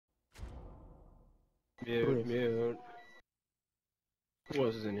Mute, mute. Who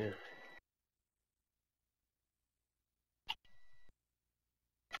else is in here?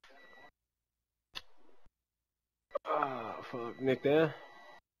 Ah, fuck. Nick there?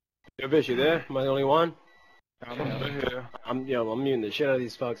 Yo, bitch, you there? Am I the only one? I'm here. I'm muting the shit out of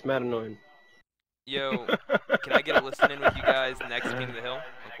these fucks. Mad annoying. Yo, can I get a listen in with you guys next King of the Hill?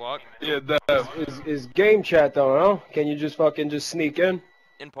 Like walk? Yeah, that. Is game chat though, no? Can you just fucking sneak in?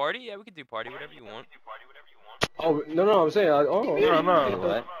 In party? Yeah, we could do party, whatever you want. Oh, no, I'm saying,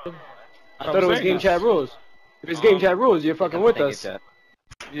 No. I thought it was game chat rules. If it's game chat rules, you're fucking with us.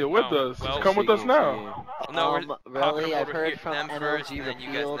 Yeah, with Oh, us. well, Just come with us now. No, we're really, I've over heard here, from them first, MLG and then you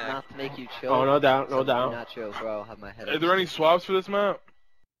guys repealed next. not to make you chill. Oh, no doubt, no so doubt. Not chill, bro. I'll have my head. Is there any swaps for this map?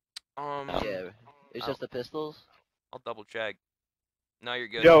 Yeah, it's just the pistols. I'll double check. No, you're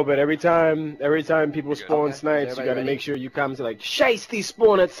good. Yo, but every time people spawn Okay. snipes, Is you everybody gotta ready? make sure you comment like, Shiesty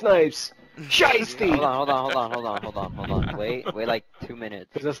spawn at snipes! Shiesty! Hold on. Wait like 2 minutes.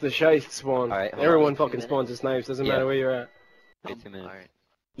 Because that's the Shiest spawn. Alright, hold Everyone on, 2 fucking minutes. spawns at snipes, doesn't Yeah. matter where you're at. Wait 2 minutes. Alright.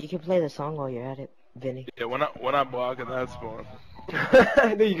 You can play the song while you're at it, Vinny. Yeah, when I block at that spawn.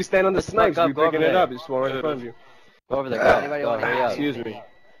 Then you can stand on the snipes, up, be go over picking it there. up, it's spawn right in front of you. Go over there. Anybody want to hurry up? Excuse me.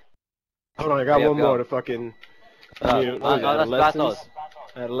 Hold on, I got Hurry up, one go. more to fucking... mute. What is it, no, adolescents?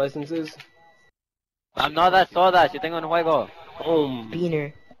 Adolescences? No, that's todas. Yo tengo un juego. Boom.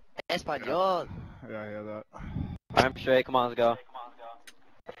 Beaner. Español. Yeah, I hear that. I'm straight. Come on, let's go.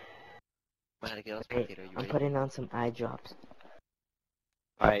 I'm putting on some eye drops.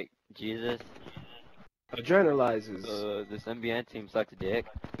 Alright, Jesus. Adrenalizes. This MbN team sucks dick.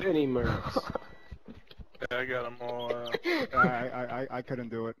 Benny Mercs. Yeah, I got them all. I couldn't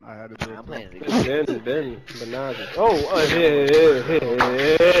do it. I had to do it. I'm playing it again. Ben, bananas. Oh,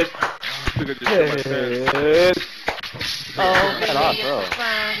 hit. Took a just my head. Hit. Oh, get off, bro.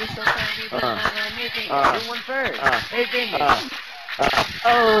 Do one first. Hey, Vinny.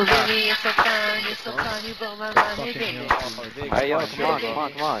 Oh, Vinny, you're so fine, you're so fine, you blow my mind, hey, Vinny. Alright, yo,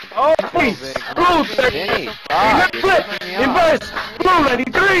 come on. Oh, please. Blue, Vinny. flip. Inverse. Blue,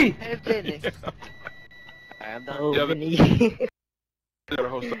 93. Hey, Vinny. I'm done. Oh, Yeah, Vinny. Gotta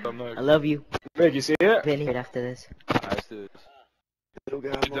host up next. I love you, Meg, you see it? Vinny. Right after this. Alright, let's do this. Did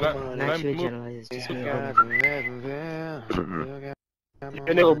I Not you, move? generalize. Just me. Hey,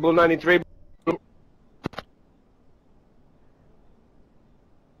 nigga, Blue 93.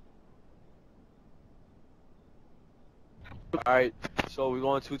 Alright, so we're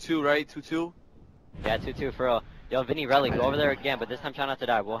going 2-2, right? 2-2? Yeah, 2-2 for real. Yo, Vinny, Relly, go over there again, but this time try not to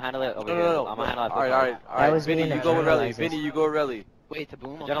die. We'll handle it over here. No. I'm gonna handle it. Alright. was Vinny, me you and go with Relly. Generalizers. Vinny, you go with Relly. Wait, to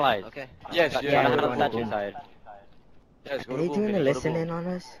boom? Generalize. Okay. Yes, Try to yeah. handle yeah, that boom. side. Yes, go Are to they boom, doing Vinny, a go to listen boom. in on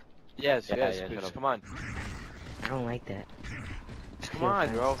us? Yes, Yeah, yes, shut bitch, up. come on. I don't like that. Come on,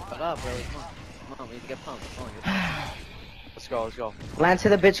 bro. Shut up, Relly. Come on, we need to get pumped. Come on, Let's go. Land to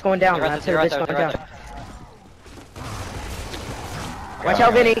the bitch going down. Land to the bitch going down. Watch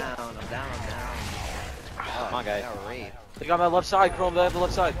out, Vinny. I'm down. Come on, guys. They got my left side, Chrome, they have the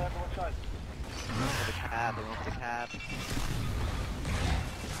left side.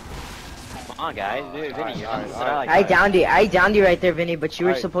 Come on, guys. Dude, Vinny, you're Alright, sit alright. out like I that. downed you right there, Vinny, but you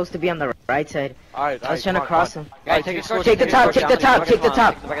were Alright. supposed to be on the right side. Alright, I was trying to cross him. Guys, Alright, take the torch. Take the top, take the top. Take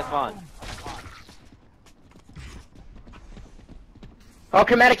the bucket spawn. Oh,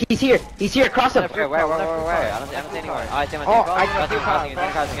 Chromatic, he's here, cross him. Where? I don't see anyone. I see him. Oh, I got He's you.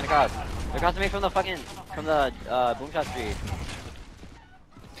 gonna cross. They're crossing me from the boom shot street.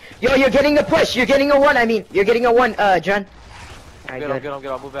 Yo, you're getting a push, you're getting a one, John. Alright, I'm good. good,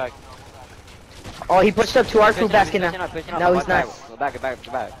 I'll move back. Oh, he pushed up to our fruit basket now. Pushing up. No, he's not. Go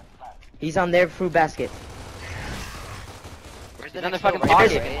back. He's on their fruit basket. He's in the fucking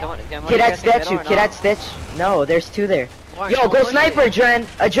There's- pocket. Kid at Stitch, kid at Stitch. No, there's two there. Yo, go sniper,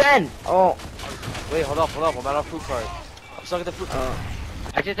 Adren. Oh. Wait, hold up, I'm out of fruit cart. I'm stuck at the fruit cart.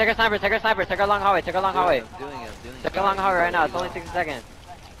 Actually, take a sniper. Take a long hallway. Take a long hallway right now. It's only 60 seconds.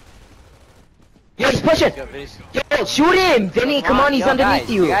 Yo, he's pushing. Yo, shoot him, Vinny. Come on, he's underneath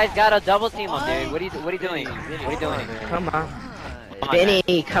you. You guys got a double team up, dude. What are you doing? Come on.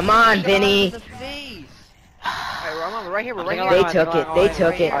 Vinny, come on, Vinny. We're right here. They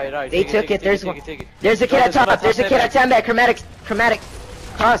took it. Alright, They take took it. There's take one. it, take it. There's a kid at top. There's a kid at 10 back. Chromatic.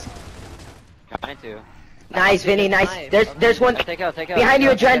 Cross. Trying to. Nice, Vinny. Nice. There's one Take out. behind you,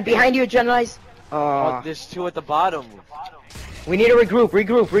 Adren. Lies. Oh, Oh, there's two at the bottom. we need to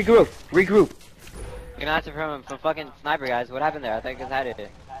regroup. You're gonna answer from fucking sniper, guys. What happened there? I think it's had it.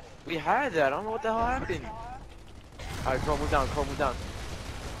 We had that, I don't know what the hell happened. Alright, Chrome, move down.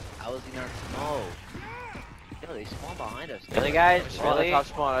 How is he not smoke? Yo, they spawn behind us. Really, guys? I Really?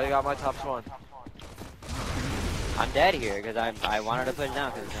 got my top spawn. I'm dead here because I wanted to push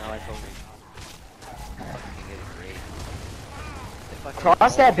down because no one told me.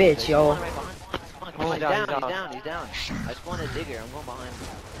 Cross that bitch, yo. Come on, he's down. I spawned a digger. I'm going behind him.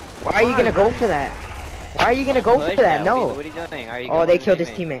 Why are you gonna go for that? Why are you gonna go for that? No. What are you doing? Are you Oh, they killed his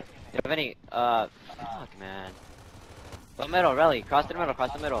teammate. You have any? Fuck, man. Go middle, rally. Cross the middle.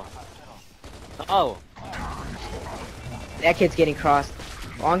 Cross the middle. Oh. That kid's getting crossed.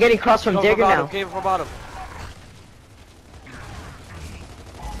 Oh, I'm getting crossed from Digger now. Came from bottom.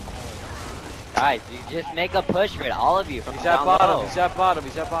 Guys, you just make a push for it, all of you. From He's at down bottom. low. He's at bottom.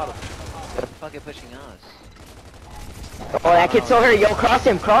 He's at bottom. They're fucking pushing us. Oh, that kid's so hurt. Yo, cross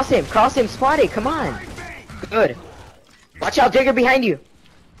him. Cross him. Cross him. Spotty. Come on. Good. Watch out, Digger behind you.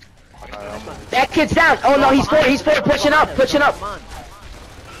 That kid's down. Oh no, he's four. He's four. Pushing up. Pushing up.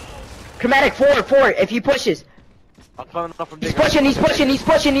 Chromatic four. If he pushes. I'm coming up from He's digger. pushing. He's pushing. He's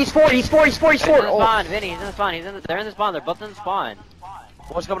pushing. He's four. He's four. He's four. He's He's in four. the Oh. spawn, Vinny. He's in the spawn. They're in the spawn. They're both in the spawn.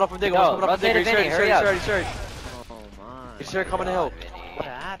 One's coming up from digger. Yo, One's coming up from rotate digger. it, He's Vinny, hurt. hurry He's hurt. He's hurt. Oh my. He's hurt coming to hill. What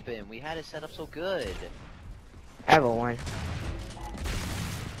happened? We had it set up so good. I have a one.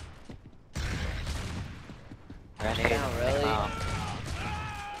 Grenade. Down, really? Wow.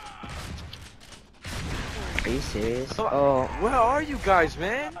 Are you serious? So- Oh. Where are you guys,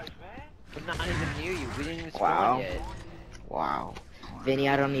 man? We're not even near you. We didn't even spawn Wow. yet. Wow. Vinny,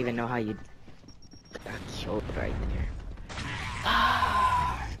 I don't even know how you got killed right there.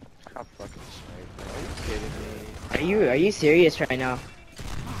 I'm fucking sniped, man. Are you kidding me? Are you serious right now?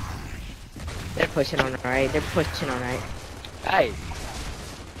 They're pushing on the right. They're pushing on right. Guys,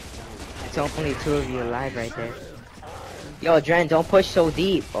 It's only two of you alive right there. Yo, Dren, don't push so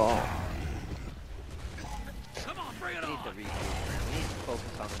deep. Oh. We need to regroup, man. We need to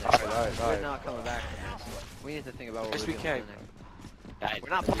focus on the next Alright, round. alright, We're alright. not coming back from this. We need to think about what Yes, we're we doing. can. guys. We're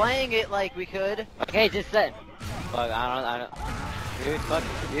not playing it like we could. Okay, just set. Fuck, I don't. Dude, fuck,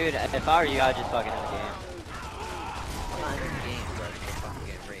 dude. If I were you, I'd just fucking end the game. We're not in the game, but we're fucking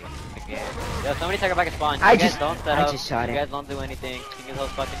getting raped. Again. Yo, somebody take her back and spawn. I You guys just- don't set I up. just shot You it. guys don't do anything. You guys are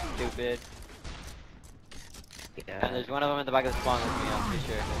fucking stupid. And there's one of them in the back of the spawn with me, I'm pretty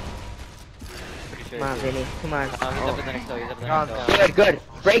sure. Pretty sure. Come on, Vinny. Come on. He's up Oh. in the next hill. He's up in the Calm next down. hill. Good, good.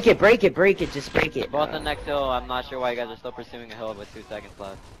 Break it, break it, break it. Just break it. Both in the next hill. I'm not sure why you guys are still pursuing a hill with 2 seconds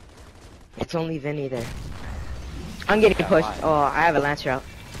left. It's only Vinny there. I'm getting Yeah, pushed. why? Oh, I have a Lancer out.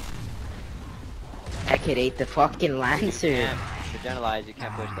 That kid ate the fucking You Lancer. can't, to generalize, you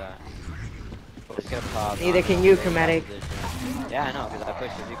can't push that. Just get a pop. Neither can you, Chromatic. Yeah, I know, because I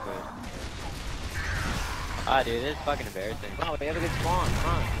pushed as you could. Ah, dude, this is fucking embarrassing. Come on, we have a good spawn.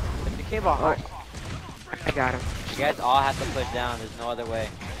 Come on. You came behind. I got him. You guys all have to push down. There's no other way.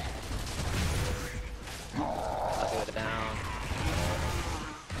 I'll do it down.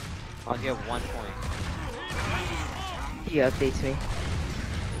 I'll get 1 point. He updates me.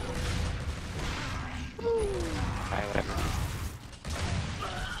 Alright, whatever.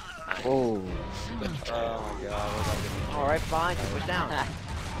 Oh. Oh my god. All right, fine. Push down.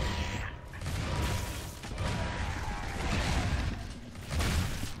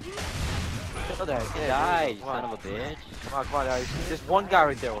 Kill that. Yeah, Die, you come son on. of a bitch. Come on, guys. There's one guy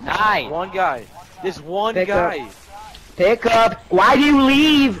right there. Die. One guy. There's one Pick guy. Pick up. Why do you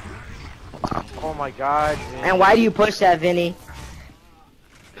leave? Oh my god, man. And why do you push that, Vinny?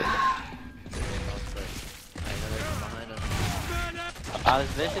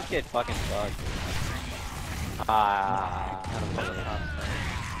 This kid fucking sucks. Ah.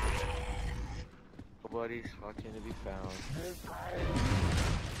 Nobody's fucking to be found.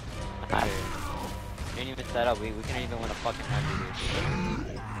 We didn't even set up. We couldn't even win a fucking match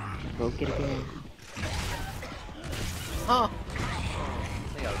here. Go get it again. Huh.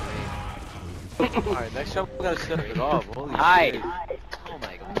 Alright, next time we gotta set it off. Holy Hi. shit. Oh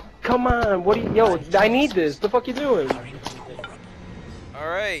my god. Come on, what do you, yo, I need this. The fuck you doing?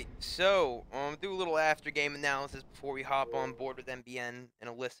 Alright, so, do a little after game analysis before we hop on board with MbN and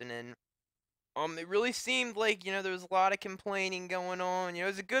a listen in. It really seemed like, you know, there was a lot of complaining going on. You know,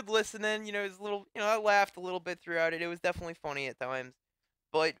 it was a good listening. You know, it was a little, you know, I laughed a little bit throughout it. It was definitely funny at times.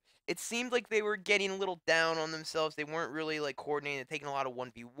 But it seemed like they were getting a little down on themselves. They weren't really, like, coordinating, taking a lot of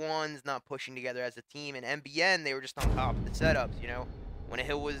 1v1s, not pushing together as a team. And MbN, they were just on top of the setups, you know. When a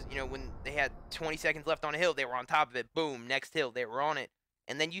hill was, you know, when they had 20 seconds left on a hill, they were on top of it. Boom, next hill, they were on it.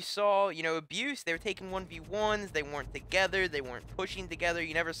 And then you saw, you know, Abuse. They were taking 1v1s. They weren't together. They weren't pushing together.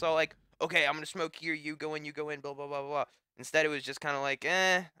 You never saw, like, okay, I'm going to smoke here. You go in, blah, blah, blah, blah. Instead, it was just kind of like,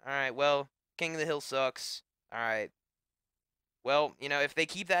 all right, well, King of the Hill sucks. All right. Well, you know, if they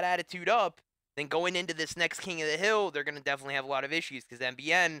keep that attitude up, then going into this next King of the Hill, they're going to definitely have a lot of issues because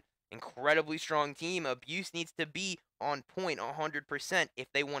MbN, incredibly strong team. Abuse needs to be on point 100% if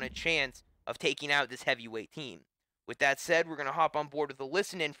they want a chance of taking out this heavyweight team. With that said, we're going to hop on board with a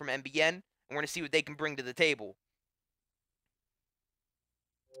listen-in from MbN, and we're going to see what they can bring to the table.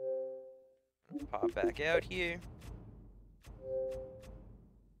 Pop back out here.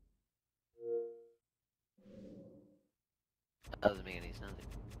 That doesn't make any sense.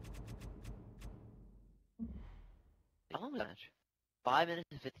 How long was that match? 5 minutes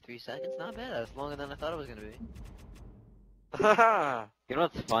and 53 seconds? Not bad. That's longer than I thought it was gonna be. You know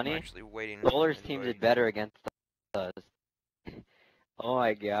what's I'm funny? actually waiting. Solar's team did better against us. Oh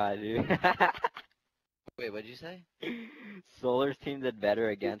my god, dude. Wait, what'd you say? Solar's team did better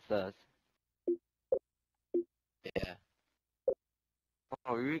against us. Yeah.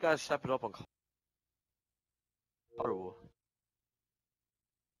 Oh, you guys step it up on Carl.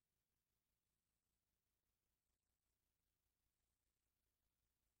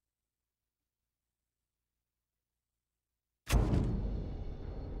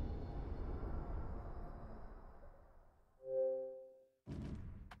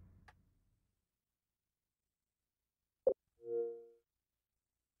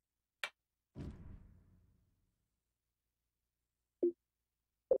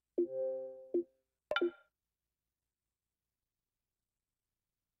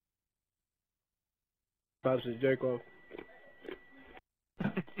 Perhaps it's Jacob.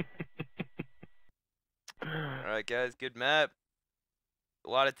 Alright, guys, good map. A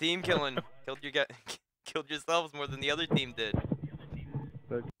lot of team killing. Killed yourselves more than the other team did.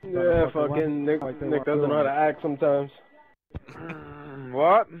 Yeah, fucking Nick doesn't know how to act sometimes.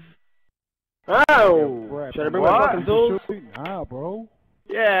 What? Ow! Should I bring my fucking tools? Ah, bro.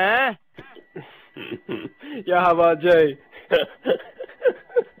 Yeah. Yeah, how about Jay?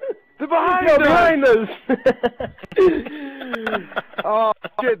 They're behind Yo, us! behind us! Oh,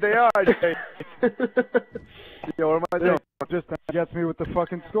 shit, they are. Yo, what am I doing? Just gets me with the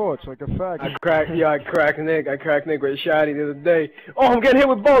fucking scorch like a fag. I cracked Nick with a shotty the other day. Oh, I'm getting hit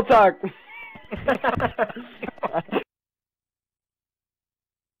with Boltok!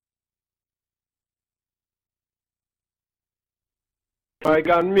 I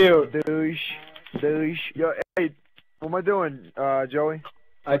got mute. Douche. Yo, hey, what am I doing, Joey?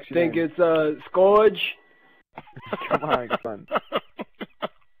 I think it's Scourge. Come on.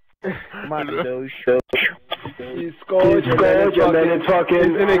 Come on, douche. You Scourge, and then it's fucking,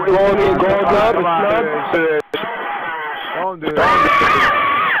 isn't it going up? Don't do that.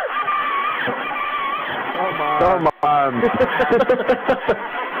 Come on.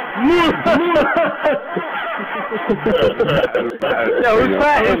 Yo, who's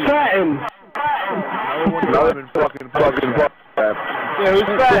fatting? Another fucking. Yeah, who's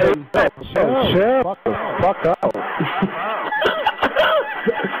fatting? Shut the fuck up.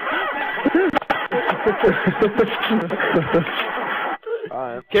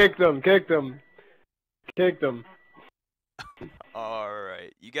 Kicked him.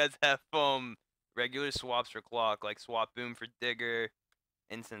 Alright. You guys have regular swaps for clock, like swap boom for digger,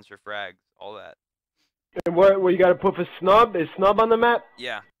 instance for frags, all that. And what you gotta put for snub? Is snub on the map?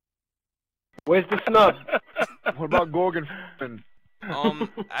 Yeah. Where's the snub? What about Gorgon?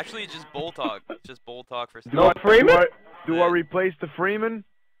 Actually just Boltok. Just Boltok for snub. No Freeman? Do I replace the Freeman?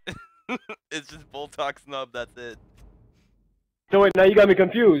 It's just Boltok snub, that's it. So wait, now you got me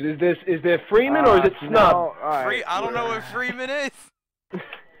confused. Is there Freeman or is it snub? No, right. I don't know what Freeman is.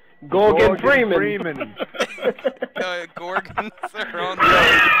 Gorgon Freeman. Gorgons are on the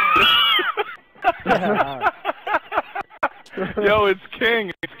Yo, it's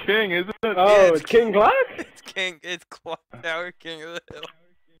King, isn't it? Oh, it's King Glock? It's Clock Tower King of the Hill.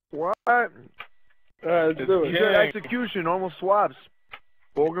 What? Alright, let's do it. Good execution, almost swaps.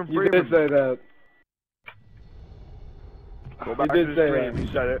 Gorgon You Freeman. did say that. Go back You to did the say stream. that.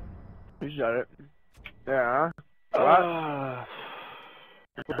 He said it. Yeah.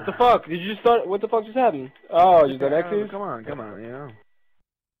 What the fuck? Did you just start? What the fuck just happened? Oh, you done X's? Come on,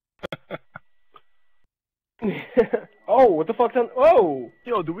 Oh, what the fuck's on? Oh!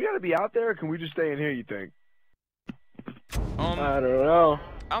 Yo, do we gotta be out there, or can we just stay in here, you think? I don't know.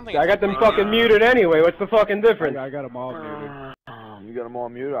 I don't think I got them fucking muted anyway. What's the fucking difference? I got them all muted. You got them all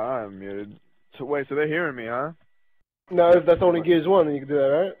muted? I am muted. So wait, so they're hearing me, huh? No, if that's only Gears 1, then you can do that,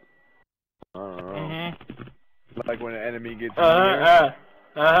 right? I don't know. Like when an enemy gets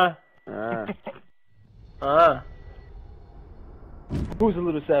Who's a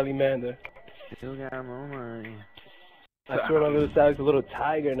little salamander? Still got more money. I swear my little Sally's a little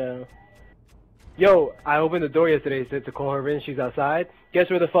tiger now. Yo, I opened the door yesterday, said to call her in, she's outside. Guess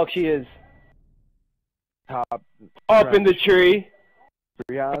where the fuck she is? Top. Up in the tree.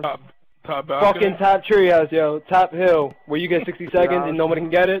 Treehouse. Top balcony. Fucking top treehouse, yo. Top hill, where you get 60 seconds and nobody can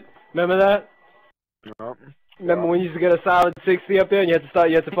get it. Remember that? Yep. Remember when you used to get a solid 60 up there and you had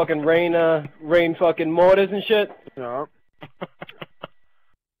to fucking rain fucking mortars and shit? Yep.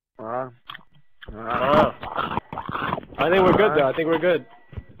 I think we're good though. I think we're good.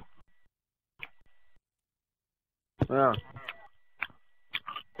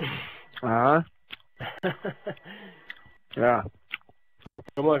 Yeah. Yeah.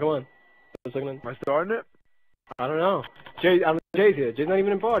 Come on. Am I starting it? I don't know. Jay's here. Jay's not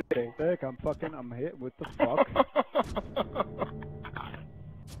even in party. Dick, I'm hit. What the fuck?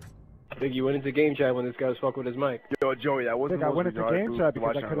 I think you went into game chat when this guy was fucking with his mic. Yo, Joey, that wasn't. I went into game chat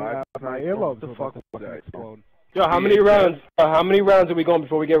because I couldn't have my earlobes. What the fuck was that? Explode. Yo, how many rounds are we going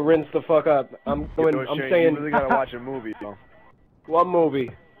before we get rinsed the fuck up? I'm saying. You really gotta watch a movie, though. What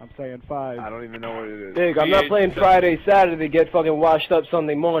movie? I'm saying 5. I don't even know what it is. Dig, I'm not playing Friday, Saturday, get fucking washed up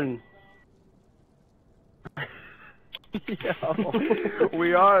Sunday morning. Yo,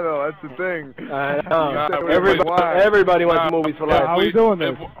 we are though, that's the thing. I know. Everybody wants movies for life. How are we doing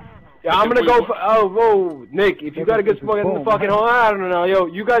this? Yeah, I'm gonna go for, Nick, if you gotta get the fucking home, I don't know, yo,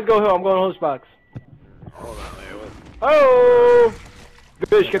 you guys go here, I'm going host box. Hold on, man. Oh!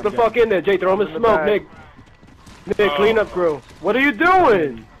 Fish, get the fuck in there, Jay, throw him a smoke, Nick. Nick, clean up crew. What are you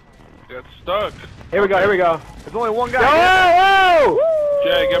doing? Get stuck. Here we go. There's only one guy. Yo!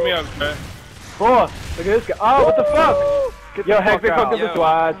 Jay, get me up, Jay. 4. Look at this guy. Oh, what the fuck? Yo, Hector fucked up the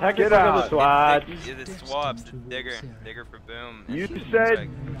SWAT. Hector fucked up the SWAT. The swaps, the digger for boom. You said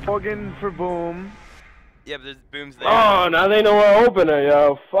fucking for boom. Yeah, but there's booms there. Oh, now they know we're opener,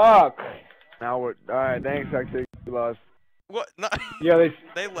 yo. Fuck. Now we're alright. Thanks, Hector. You lost. What? No. Yeah,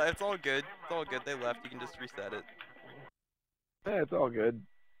 they left. It's all good. It's all good. They left. You can just reset it. Yeah, it's all good.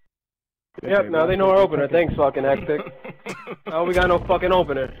 Yep, now they know we're opener. Thanks, fucking Hector. Oh, we got no fucking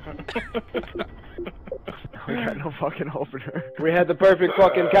opener. We got no fucking opener. We had the perfect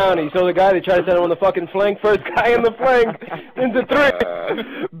fucking county. So the guy, they tried to set him on the fucking flank. First guy in the flank into 3.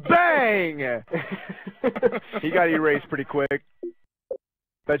 Bang! He got erased pretty quick.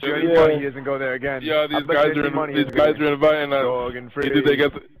 Bet you any money he doesn't go there again. Yeah, these guys are inviting us.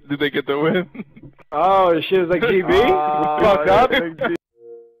 Did they get the win? Oh, this shit was like GB? We fucked up?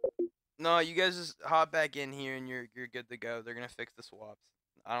 No, you guys just hop back in here and you're good to go. They're gonna fix the swaps.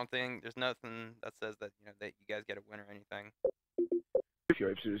 I don't think there's nothing that says that that you guys get a win or anything.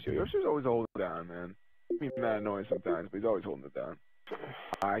 Yosh's always holding it down, man. He's mad annoying sometimes, but he's always holding it down.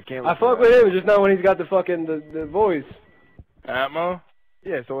 I can't. I fuck with him, just not when he's got the fucking the voice. Atmo?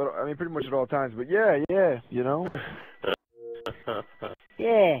 Yeah, so I mean, pretty much at all times. But yeah, you know.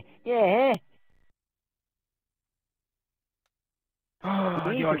 Yeah. Oh,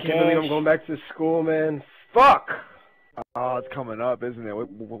 yo, I can't believe I'm going back to school, man. Fuck! Oh, it's coming up, isn't it?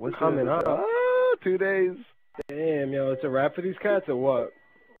 What's coming up? 2 days. Damn, yo, it's a wrap for these cats or what?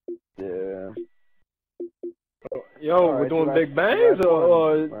 Yeah. Yo, we're doing big bangs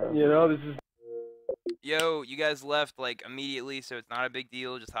or you know, this is... Yo, you guys left, like, immediately, so it's not a big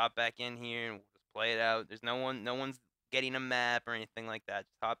deal. Just hop back in here and we'll just play it out. There's no one's getting a map or anything like that.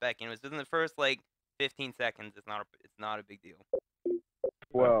 Just hop back in. It was within the first, like, 15 seconds. It's not a big deal.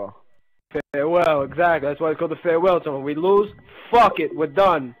 Well. Farewell, exactly. That's why it's called the farewell tournament. We lose, fuck it, we're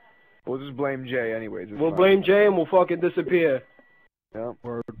done. We'll just blame Jay anyways. We'll blame Jay and we'll fucking disappear. Yeah.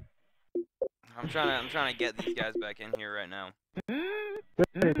 Word. I'm trying to get these guys back in here right now.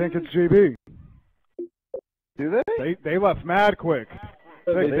 They think it's GB. Do they? They left mad quick.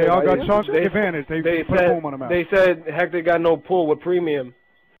 They all got chunk advantage. They put a boom on them out. They said Hector got no pull with premium.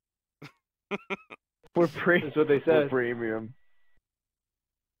 That's what they said. Premium.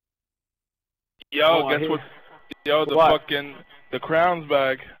 Yo, guess what? Yo, the crown's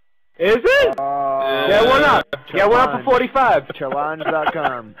back. Is it? Get one up. Get one up for 45.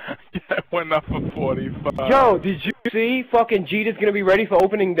 Challenge.com. Get one up for 45. Yo, did you see fucking Jeter's gonna be ready for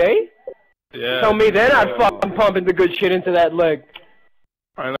opening day? Yeah. Tell me they're not fucking pumping the good shit into that leg.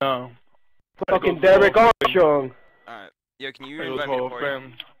 I know. Fucking Derek Armstrong. Alright. Yo, can you invite me to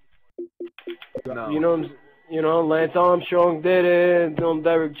party? No. You know, Lance Armstrong did it,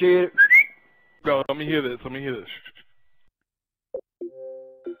 Derek Jeter. Go, let me hear this.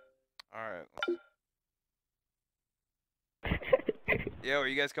 Alright. Yo, are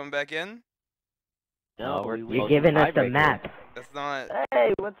you guys coming back in? No, you're giving us the map. That's not...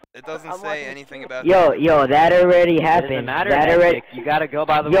 Hey, what's... It doesn't say anything about... Yo, that already happened. That already... You gotta go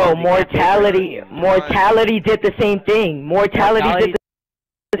by the... Yo, Mortality did the same thing. Mortality did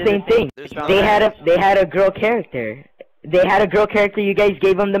the same thing. They had a girl character. They had a girl character. You guys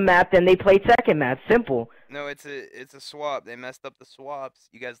gave them the map, then they played second map. Simple. No, it's a swap. They messed up the swaps.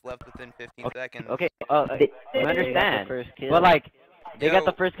 You guys left within 15 seconds. Okay, I understand. But like, they Yo, got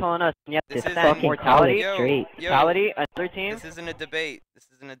the first kill on us, and yet this this isn't- fucking mortality, Yo, fatality, another team. This isn't a debate. This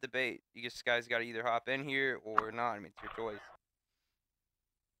isn't a debate. You guys got to either hop in here or not. I mean, it's your choice.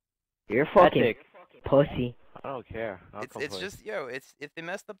 You're fucking pussy. I don't care. It's just it's if they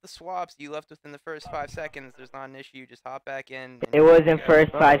messed up the swaps, you left within the first 5 seconds. There's not an issue. Just hop back in. and It wasn't go.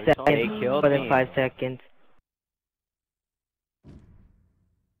 first 5 They seconds. killed Within me. 5 seconds.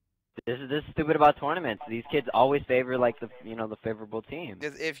 This is stupid about tournaments. These kids always favor like the the favorable team.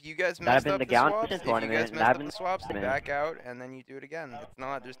 Because if you guys That messed been up the the swaps, Gallatin if you tournament, guys and messed that up been the swaps, you man. back out and then you do it again. It's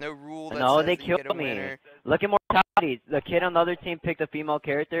not. There's no rule that No, says they that you get a killed me. winner. Look at mortalities. The kid on the other team picked a female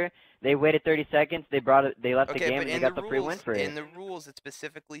character. They waited 30 seconds. They left the Okay, game, but and they in got the the free win rules, for it. in the rules, it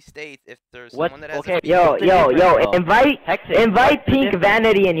specifically states if there's What's- someone that has okay, a female Yo, invite Hectic, invite what's the Pink difference?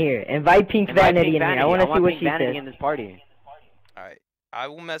 Vanity in here. Invite Pink Invite Vanity Pink in here. I Vanity. want to see want what Pink she Vanity says. in this party. All right, I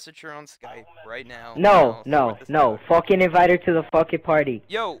will message her on Skype right now. No. Fucking invite her to the fucking party.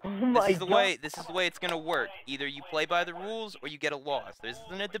 Yo, Oh this my is the God. way. This is the way it's gonna work. Either you play by the rules or you get a loss. This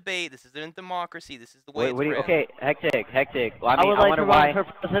isn't a debate. This isn't a democracy. This is the way it's What do you, ran. okay, hectic. Well, I mean, would I like wonder to why run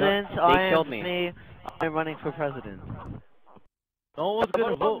for president. they killed me. I'm running for president. No one's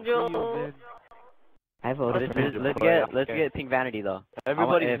gonna vote for you, man. I voted for him. Let's get Pink Vanity though.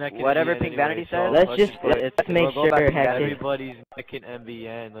 Everybody's if necking whatever MbN Pink anyway, Vanity so says. Let's make we'll go back sure to Hectic. everybody's necking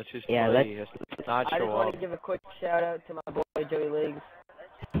MbN. Let's just Yeah, play. Let's not I just show want up. to give a quick shout out to my boy Joey Legs.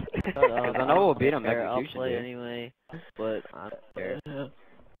 I know we'll beat him. I'll play anyway, but I don't care.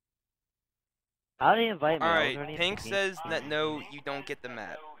 How do you invite me? All I was right, already in Pink the game. says that no, you don't get the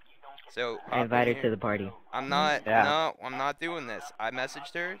map. So I hop invite in her here. to the party. I'm not. Yeah. No, I'm not doing this. I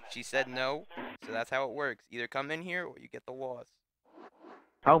messaged her. She said no. So that's how it works. Either come in here or you get the loss.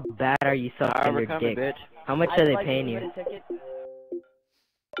 How bad are you sucking we're your coming, dick? bitch. How much are they paying you?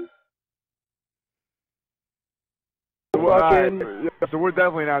 Fucking. So we're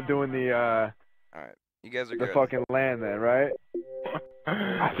definitely not doing the All right, you guys are the good. fucking land then, right?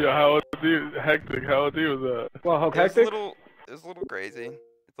 Yeah, how old are you? Hectic, how old are you was that? Well, how It's hectic? a little crazy.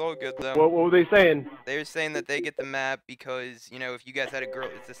 It's all good though. What were they saying? They were saying that they get the map because, if you guys had a girl,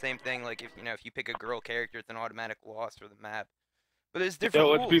 it's the same thing. Like, if you pick a girl character, it's an automatic loss for the map. But there's different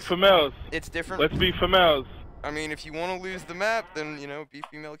Yo, rules. let's be females. It's different. Let's be females. I mean, if you want to lose the map, then, be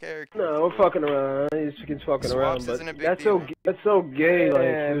female characters. No, we're fucking around. These kids fucking Swaps around, but isn't a big that's deal. so gay. Like,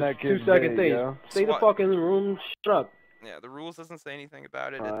 Yeah, this that kid's 2 second gay, thing. yo. Stay the Swap- fuck in the room. Shut up. Yeah, the rules doesn't say anything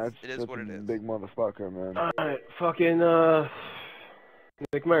about it. That's It is such what a it is. big motherfucker, man. Alright, fucking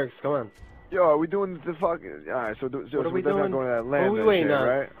Nick Merckx, come on. Yo, are we doing the fucking? All right, so What are so we we're doing? not going to that What are land we and waiting shit, on?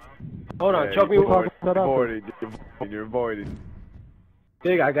 right? Hold on, Yeah, chuck me you're one. avoided. You're avoided.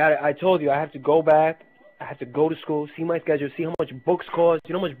 Dig, I got it. I told you I have to go back. I have to go to school, see my schedule, see how much books cost.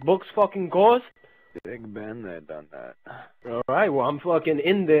 You know how much books fucking cost? Big Ben that done that. Alright, well I'm fucking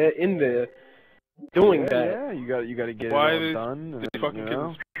in there, doing that. Yeah, you got to get Why it all they- done. And, They fucking you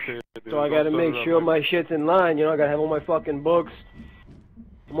know? kids. So I gotta make sure my shit's in line, I gotta have all my fucking books.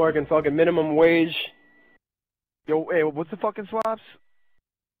 I'm working fucking minimum wage. Yo, hey, what's the fucking swaps?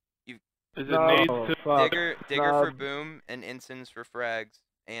 Is it No, nades to fuck. Digger for Snub. boom, and Ensigns for frags,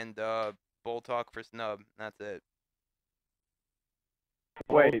 and Bull Talk for snub. That's it.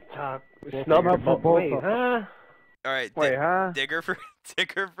 Wait, Snub Snub for both wait, of huh? All right, wait, huh? Digger for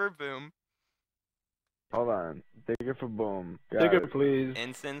boom, Hold on. Digger for boom. Got Digger, it. please.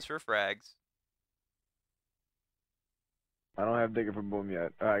 Ensigns for frags. I don't have Digger for boom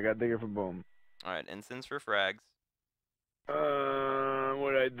yet. All right, I got Digger for boom. All right, Ensigns for frags.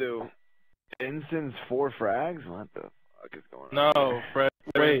 What did I do? Ensigns 4 frags? What the fuck is going on? No, Fred.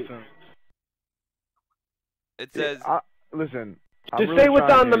 Wait. It Yeah, says. listen. I'm Just really say what's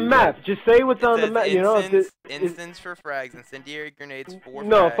trying on to the hear you map. guys. Just say what's It on the says map. You know, if Ensigns, it- Ensigns for frags, incendiary grenades for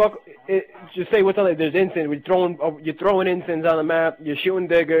no, frags. fuck it. Just say what's on it. There's ensigns. You're throwing ensigns on the map. You're shooting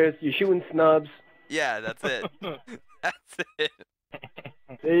diggers. You're shooting snubs. Yeah, that's it. That's it.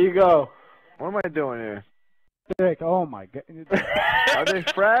 There you go. What am I doing here? Dick, oh my god. Are they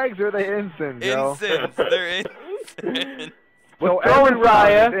frags or are they ensigns, yo? Ensigns. They're ensigns. So We're throwing every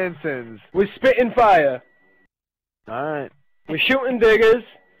fire. round is ensigns. We're spitting fire. Alright. We're shooting diggers.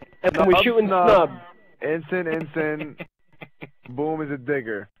 And we're Snub, shooting snub. snub. Ensign. Boom is a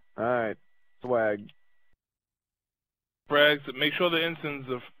digger. Alright. Swag. frags. Make sure the ensigns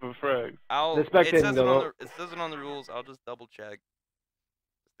are for frags. The spectating It says it on the rules. I'll just double check.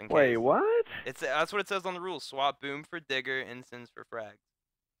 Just in Wait, case. what? That's what it says on the rules. Swap boom for digger, ensigns for frags.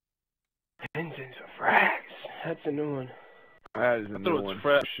 Ensigns for frags. That's a new one. That is a I new thought it one. was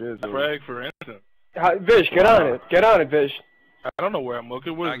frag, Shit, frag for ensign. Vish, get on it. Get on it, Vish. I don't know where I'm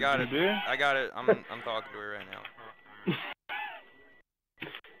looking. What is I got it. there? I got it. I'm talking to her right now.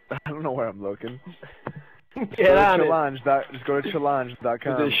 I don't know where I'm looking. Get on it. Just go to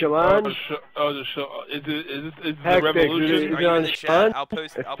challenge.com. Is it challenge? Is it the Hectic, revolution? dude. Are you in the chat? I'll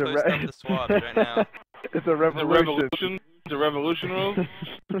post up the swabs right now. It's a revolution. The revolution rules?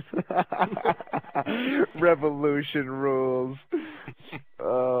 Revolution rules.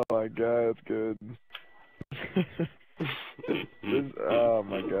 Oh my god, that's good. Oh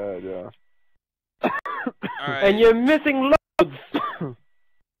my god, yeah. Alright. And you're missing loads.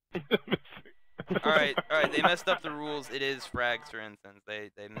 Alright, they messed up the rules. It is frags, for instance. They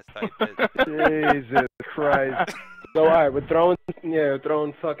mistyped it. Jesus Christ. So alright, we're throwing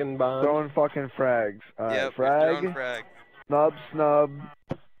fucking bombs. Throwing fucking frags. Alright, Yep, frag. frag. Snub.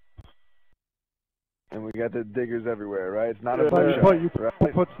 And we got the diggers everywhere, right? It's not a You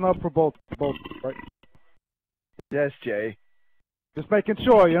right? put snub for both, right? Yes, Jay. Just making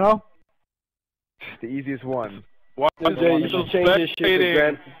sure, you know? The easiest one. Why is Jay, you should change this shit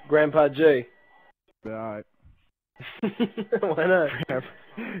to Grandpa Jay. Yeah, alright. Why not?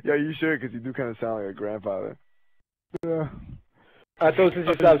 Yeah, you should, because you do kind of sound like a grandfather. Yeah. I thought since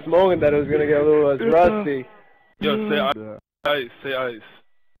you stopped smoking that it was gonna get a little less rusty. Yo, say ice. Say ice.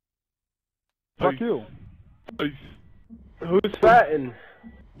 Fuck you. Ice. Who's fatting?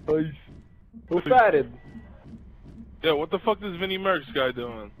 Ice. Who fatted? Yo, what the fuck is Vinny Merckx guy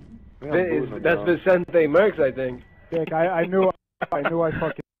doing? That's Vicente Merckx, I think. Dick, I knew I fucking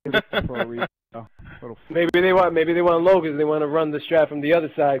did it for a reason. Maybe they want low because they want to run the strap from the other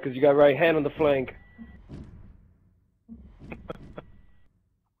side because you got right hand on the flank.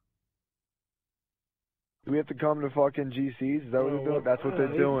 Do we have to come to fucking GCs? Is that what they're doing? That's what they're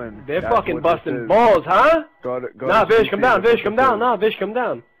doing. They're fucking busting balls, huh? Nah, Vish, come down. Vish, come down. Nah, Vish, come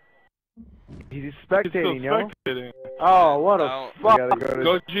down. He's spectating, yo. Oh, what a fuck.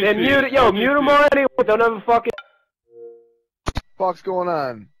 They're muted. Yo, mute them already. Don't ever fucking. What's going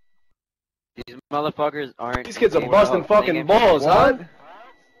on? These motherfuckers aren't. These kids are busting fucking balls, huh?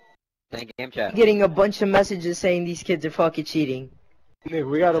 Thank game chat. Getting a bunch of messages saying these kids are fucking cheating. Nigga,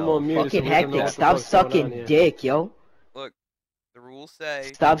 we got them on mute. Fucking hectic. Stop sucking dick, yo. Look, the rules say.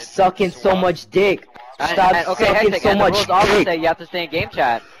 Stop sucking so much dick. Stop okay, sucking hectic, so and the much rules also dick. say you have to stay in game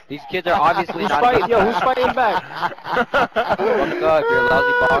chat. These kids are obviously not. Who's fighting back? What's up? You're a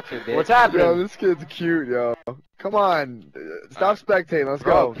lousy boxer, bitch. What's happening? Yo, this kid's cute, yo. Come on. Stop spectating. Let's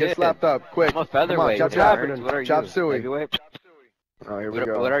go. Get slapped up. Quick. I'm a featherweight. Come on, chop suey. Oh, here we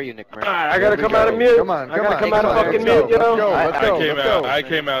go. What are you, Nick Murray? Alright, I gotta come out of mute. Come on, I gotta come out of fucking let's mute, go. yo. Let's go. I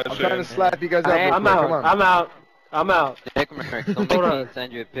came out. I'm trying to slap you guys up. I'm out. I'm out. Nick Murray, somebody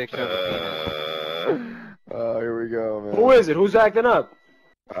send you a picture of a Oh, here we go, man. Who is it? Who's acting up?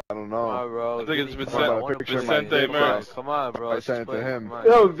 I don't know. I think it's Vicente Merckx. Come on, bro. I sent it to him.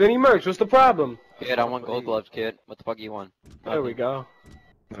 Yo, Vinny Merckx, what's the problem? Kid, I want gold gloves, kid. What the fuck you want? There we go.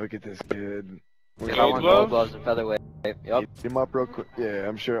 Look at this kid. Kid, I want gold gloves and featherweight. Yup. Get him up real quick. Yeah,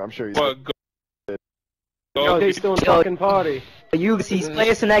 I'm sure he's. Yo, they still in fucking party. He's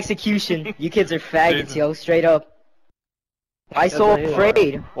players in execution. You kids are faggots, yo. Straight up. Why so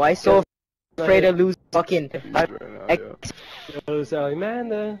afraid? Why so afraid to lose fucking? Yo,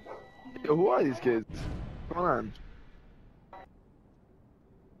 Salamander. Yo, who are these kids? What's going on?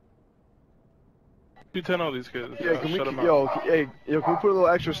 210 all these kids. Yeah, can Shut we? them out. Yo, can we put a little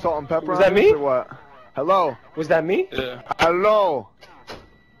extra salt and pepper Was on that this me? or what? Hello. Was that me? Yeah. Hello.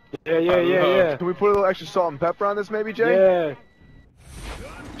 Yeah. Can we put a little extra salt and pepper on this, maybe, Jay? Yeah.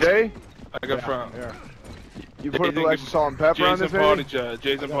 Jay? I got front. Yeah. You put a little extra salt and pepper on this, Party maybe? chat.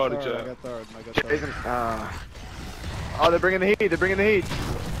 Jason Party I chat. got third. Jason, oh, they're bringing the heat. They're bringing the heat.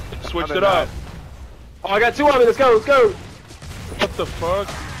 Switched it up. Oh, I got two on me. Let's go. What the fuck?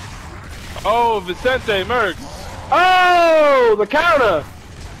 Oh, Vicente Merckx. Oh, the counter.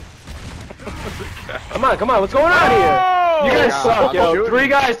 Come on. What's going on here? You guys suck, yo. 3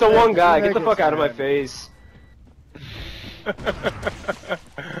 guys to 1 guy. Get the fuck out of my face. Here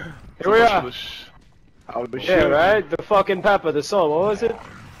we are. Yeah, right? The fucking pepper, the soul. What was it?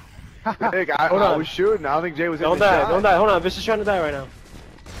 I was shooting. I don't think Jay was in Don't the die. shot. Don't die. Hold on. Vish is trying to die right now.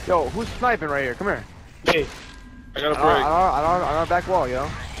 Yo, who's sniping right here? Come here. Me. I got a break. On our back wall, yo.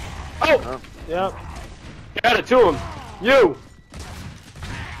 Oh! Yep. Got it to him. You!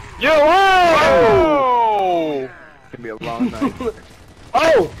 Oh! It's gonna be a long night.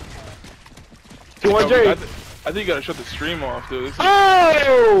 Oh! 200. I think you gotta shut the stream off, dude.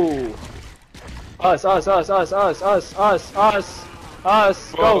 Oh! Us. Whoa.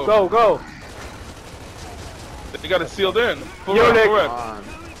 Go. They got it sealed in. Full Yo, rep, Nick. full rep.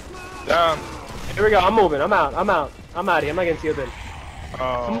 Down. Here we go. I'm moving. I'm out. I'm out of here. I'm not getting sealed in.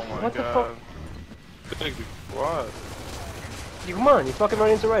 Oh my What the god. Thank you. What? You come on. You fucking run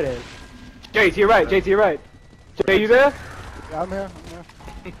into right hand. Jay, to your right. Jay, to your right. Jay, you there? Yeah, I'm here.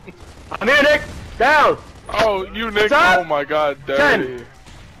 I'm here, Nick. Down. Oh, you Nick. What's up? Oh my god, 10. dirty.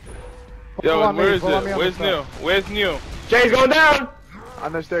 Yo, where is it? Where's New? Where's New? Jay's going down.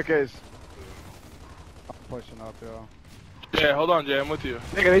 On the staircase. I'm pushing up, yo. Yeah, hold on, Jay. I'm with you.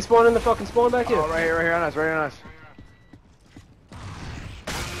 Nigga, they spawn in the fucking spawn back here. Oh, right here on us, right on us.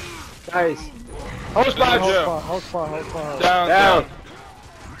 Nice. Hold spot. Hold spot. Down.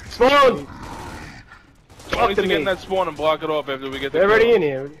 Spawn. Don't need to get in that spawn and block it off after we get the They're already kill. in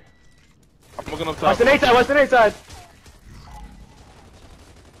here. I'm looking up top. Western 8 side. Western 8 side.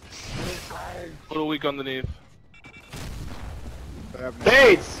 A little weak underneath.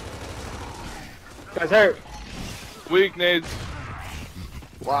 Nades. Guys hurt. Weak nades.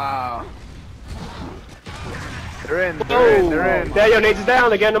 Wow. They're in. There, yo, Nades is down.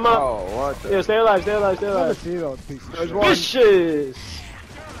 They're getting them up. Oh, what the? Yo, stay alive. Let's see those pieces of shit. Vicious.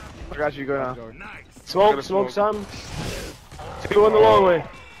 I got you, go now. Smoke something. 2 on the long way.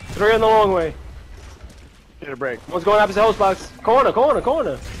 3 on the long way. Get a break. One's going opposite host box. Corner.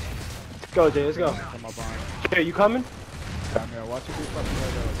 Go, Jay, let's go. Come up behind. Jay, you coming? I'm here. Watch it be fucking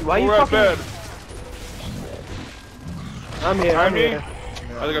right Why you We're at fucking... bed. I'm here.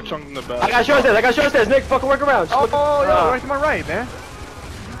 I think I chunked in the back. I got short stairs. Nick, fucking work around. Oh, right to my right, man.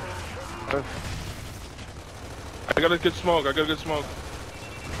 I got a good smoke.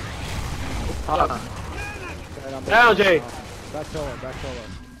 Down, Jay. Back pillar.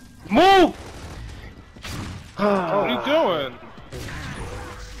 Move! What are you doing?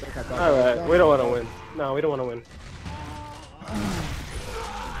 Alright, we don't want to win. No, we don't want to win.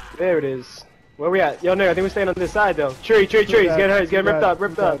 There it is. Where we at? Yo, Nick, I think we're staying on this side, though. Tree. He's getting hurt. He's getting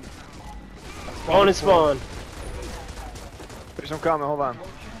ripped up. Spawn and spawn. There's some coming, hold on.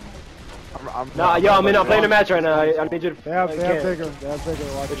 I'm playing the match right now. I need you to... They have bigger.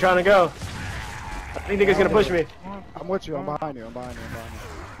 They're trying to go. I think Nick is going to push me. I'm with you. I'm behind you.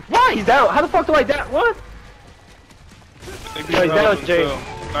 What? He's down. How the fuck do I down? What? He's down, Jay.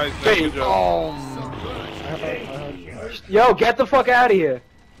 Nice, Jay. good job. Yo, get the fuck out of here.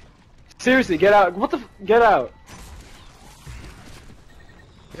 Seriously, get out. Get out.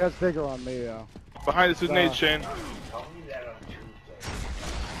 He has bigger on me, yo. Behind us with nades, Shane.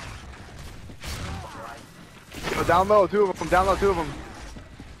 Yo, down low, two of them.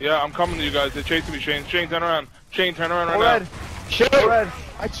 Yeah, I'm coming to you guys. They're chasing me, Shane. Shane, turn around. Shane, turn around right now. Shit.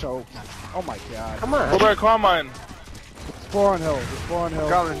 I choked. Oh my god. Come on. Go back, Carmine. Spore on hill.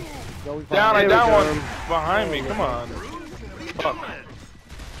 Coming. Down, I down one. Behind me, come on. Fuck.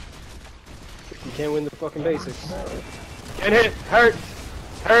 You can't win the fucking basics. Get hit. Hurt.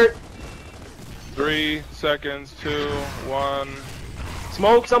 3 seconds, 2, 1.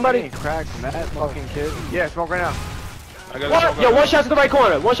 Smoke somebody. Cracked that fucking kid. Yeah, smoke right now. I got What? Yo, one shot to the right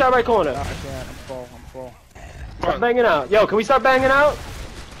corner. One shot right corner. I can't. I'm full. Start banging out. Yo, can we start banging out?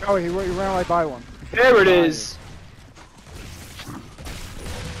 Oh, he ran right by one. There it is.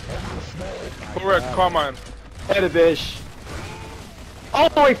 Correct, Carmine. Head of bish.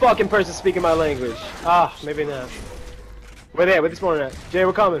 Only fucking person speaking my language. Ah, maybe not. We're there. Where this morning at? Jay,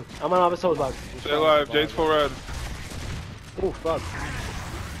 we're coming. I'm on opposite box. Stay alive. Jay's full red. Ooh, fuck.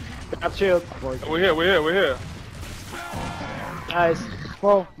 Grab shield. We're here. Nice.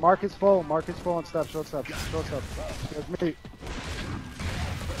 Full. Mark is full and step. Short step. There's me.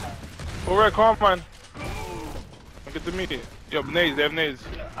 Full red, Carmine. Look at the meat. Yo, nades. They have nades.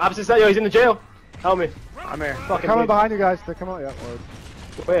 Opposite side. Yo, he's in the jail. Help me. I'm here. They're Fucking coming nades. behind you guys. They're coming. Yeah, word.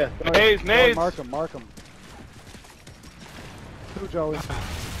 Where? Nades. Mark him. Two, Joey.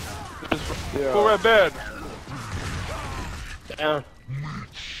 Full red bed. Down.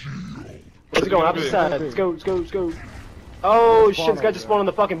 Where's it going? Opposite side. Let's go. Oh shit, this guy just spawned on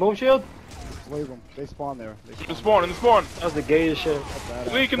the fucking boom shield? Leave them. They spawn there. In the spawn. That was the gayest shit.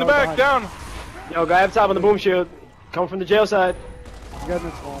 Leak in the back, down. Yo, guy up top on the boom shield. Coming from the jail side. You guys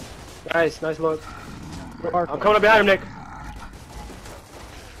in spawn. Nice look. Mark I'm coming up behind him, Nick.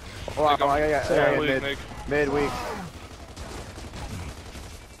 Nick. Mid-week.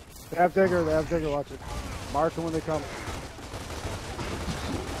 They have digger. Watch it. Mark them when they come.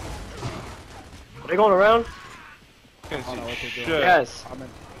 Are they going around? Can't I don't know what see they're shit. doing. Yes. I'm in.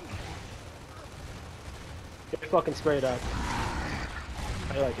 Get fucking sprayed out.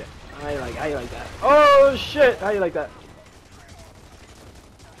 How you like it? How you like that? Oh shit! How you like that?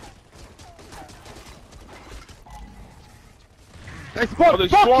 They spawned. Oh, they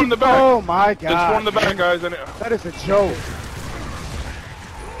spawned in the back. Oh my god. They spawned in the back, guys. That is a joke.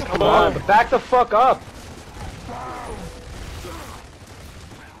 Come on, but back the fuck up.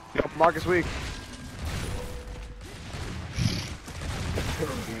 Yo, Marcus weak.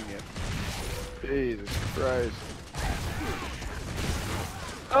 Jesus Christ.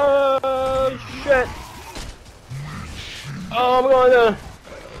 Oh shit. Oh, I'm going to.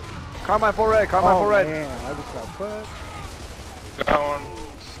 Carmine full red, Carmine full red. Man, I just got put. Got one.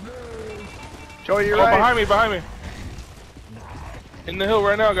 Joey, you're Oh, right. behind me. In the hill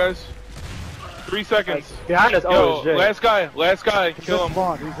right now, guys. 3 seconds. Behind us. Yo, Oh shit. last guy. He's Kill in him.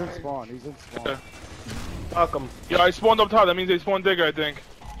 spawn. He's in spawn. He's in spawn. Okay. Fuck him. Yo, I spawned up top. That means they spawned digger, I think.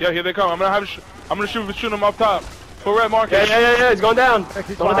 Yeah, here they come. I'm gonna shoot them up top. Full red Marcus. Yeah. He's going down. Don't let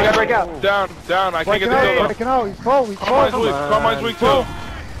the guy break out. Down. I can't get the kill though. Breaking out. He's full. He's full. Carmine's weak too.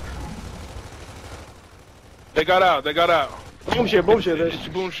 They got out. Boom shit. It's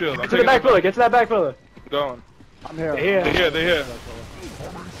boom shield. Get to the back pillar. Get to that back pillar. Going. I'm here. They're here.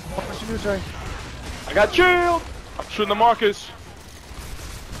 What should you say? I got shield. I'm shooting the Marcus.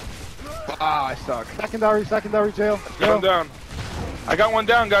 Ah, I suck. Secondary jail. Got him down. I got one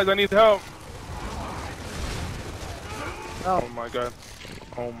down, guys. I need help. No. Oh my god.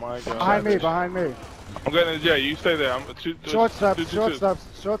 Behind me. I'm getting in the jail. You stay there. I'm Short steps.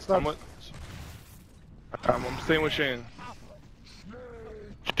 I'm staying with Shane.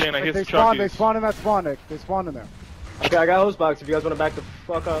 Shane, I hit They the Chuckies. spawn in that spawn, Nick. They spawned in there. Okay, I got hose box if you guys want to back the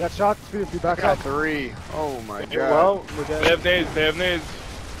fuck up. That shot speed if you back Got up. 3. Oh my god. Well, we They got. have nades.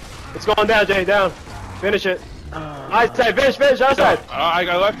 It's going down, Jay. Down. Finish it. Outside. Finish. Outside. I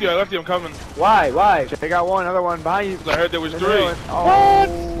left you. I'm coming. Why? They got one, another one behind you. I heard there was 3. Oh.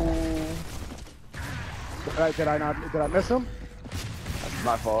 Did I miss him? That's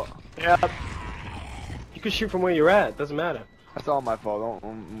my fault. Yeah. You can shoot from where you're at. Doesn't matter. That's all my fault.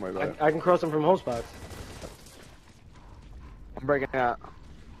 Don't worry about it. I can cross them from hose box. I'm breaking out.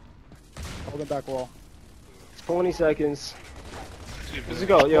 Holding back wall. It's 20 seconds. Where's it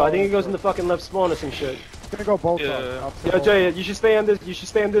go? Yo, I think it goes in the fucking left spawn or some shit. It's gonna go both Yeah. up. Yo, Jay, you should stay on this. You should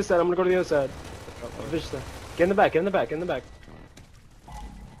stay on this side. I'm gonna go to the other side. Get in the back.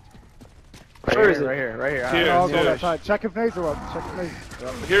 Where is it? Right here. Here. I'll go that side. Check if nades are up.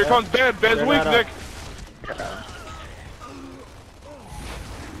 Here comes Ben. Ben's They're weak, not Nick.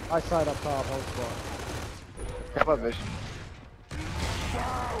 My side up top. Hold spawn. Come on, Vision.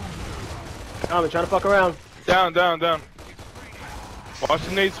 I'm trying to fuck around. Down. Watch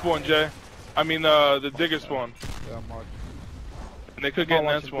the nade spawn, Jay. I mean, the digger spawn. Yeah, Mark. And they could get in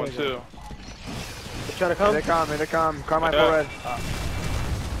that spawn, too. You trying to come? Here they come. Carmine Yeah. full red.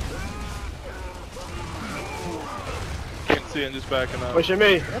 Can't see it, just backing up. Pushing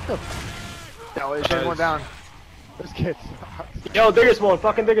me. What the? No, there's one down. This kid. Yo, digger spawn.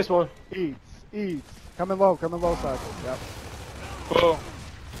 Fucking digger spawn. Eats. Coming low side. Yep. Whoa.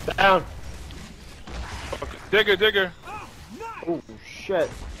 Down. Okay. Digger. Oh shit.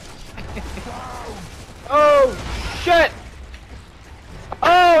 Oh shit.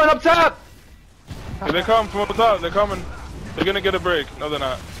 Oh, and up top. Here they come from up top. They're coming. They're gonna get a break. No, they're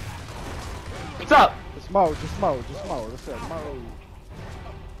not. What's up? Just mow. That's it. Mow.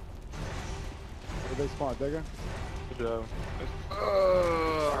 Where they spawn, digger? Good job.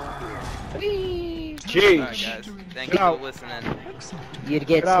 Jeez. Alright, guys. Thank you for listening. You'd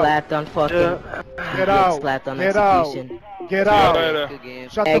get Get out. slapped on fucking. Get Get out. slapped on Get out. execution. Get See you out. later. Good game.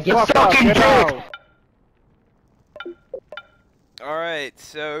 Shut Hey, the get fuck up. fucking Get out. Alright,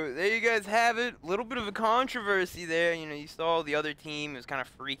 so there you guys have it. A little bit of a controversy there. You know, you saw the other team was kind of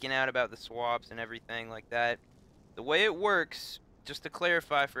freaking out about the swaps and everything like that. The way it works, just to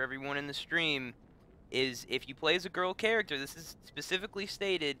clarify for everyone in the stream, is if you play as a girl character, this is specifically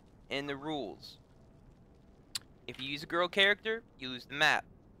stated in the rules. If you use a girl character, you lose the map.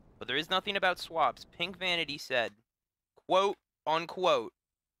 But there is nothing about swaps. Pink Vanity said, quote, unquote.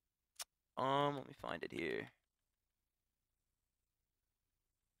 Let me find it here.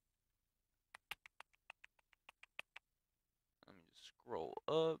 Let me just scroll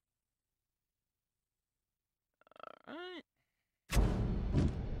up. Alright.